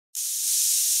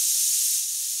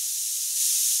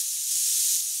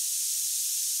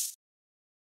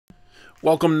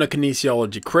Welcome to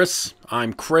Kinesiology Kris.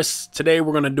 I'm Chris. Today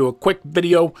we're going to do a quick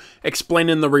video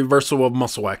explaining the reversal of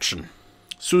muscle action.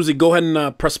 Susie, go ahead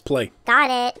and press play.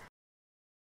 Got it.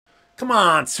 Come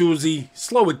on, Susie.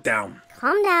 Slow it down.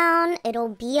 Calm down. It'll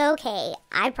be okay.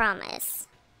 I promise.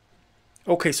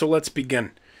 Okay, so let's begin.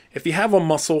 If you have a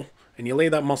muscle and you lay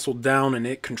that muscle down and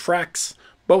it contracts,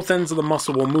 both ends of the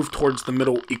muscle will move towards the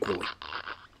middle equally.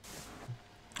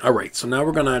 Alright, so now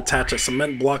we're going to attach a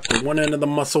cement block to one end of the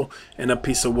muscle and a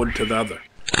piece of wood to the other.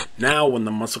 Now when the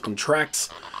muscle contracts,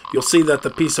 you'll see that the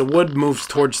piece of wood moves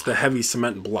towards the heavy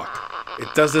cement block.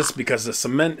 It does this because the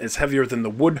cement is heavier than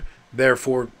the wood,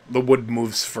 therefore the wood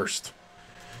moves first.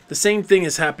 The same thing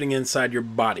is happening inside your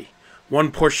body.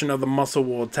 One portion of the muscle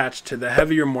will attach to the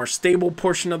heavier, more stable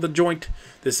portion of the joint.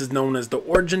 This is known as the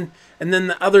origin. And then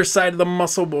the other side of the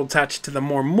muscle will attach to the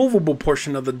more movable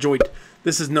portion of the joint.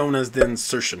 This is known as the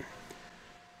insertion.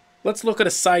 Let's look at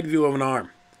a side view of an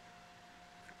arm.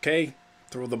 Okay,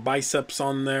 throw the biceps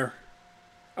on there.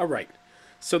 Alright,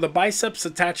 so the biceps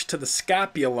attach to the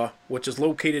scapula, which is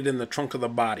located in the trunk of the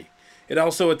body. It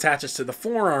also attaches to the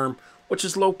forearm, which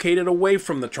is located away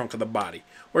from the trunk of the body,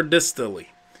 or distally.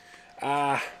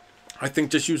 I think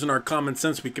just using our common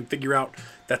sense we can figure out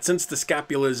that since the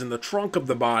scapula is in the trunk of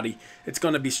the body, it's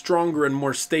going to be stronger and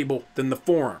more stable than the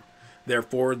forearm.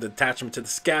 Therefore, the attachment to the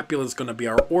scapula is going to be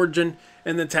our origin,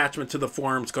 and the attachment to the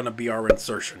forearm is going to be our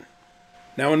insertion.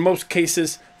 Now, in most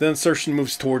cases, the insertion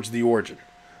moves towards the origin.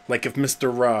 Like if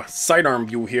Mr. Sidearm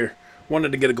View here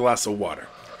wanted to get a glass of water.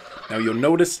 Now, you'll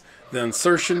notice the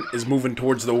insertion is moving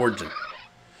towards the origin.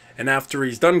 And after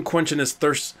he's done quenching his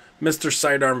thirst, Mr.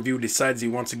 Sidearm View decides he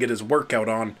wants to get his workout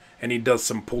on, and he does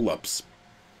some pull-ups.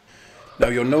 Now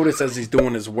you'll notice as he's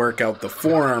doing his workout, the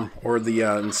forearm, or the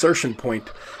insertion point,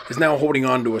 is now holding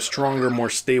on to a stronger,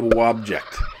 more stable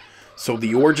object. So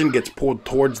the origin gets pulled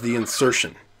towards the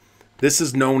insertion. This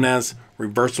is known as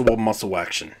reversible muscle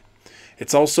action.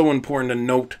 It's also important to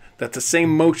note that the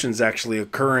same motion is actually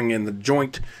occurring in the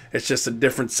joint, it's just a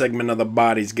different segment of the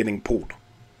body is getting pulled.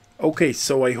 Okay,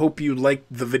 so I hope you liked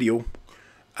the video.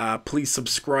 Please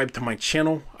subscribe to my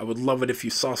channel. I would love it if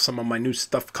you saw some of my new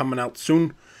stuff coming out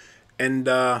soon. And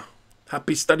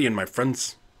happy studying, my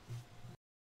friends.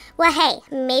 Well, hey,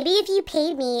 maybe if you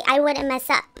paid me, I wouldn't mess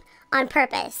up on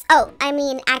purpose. Oh, I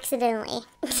mean accidentally.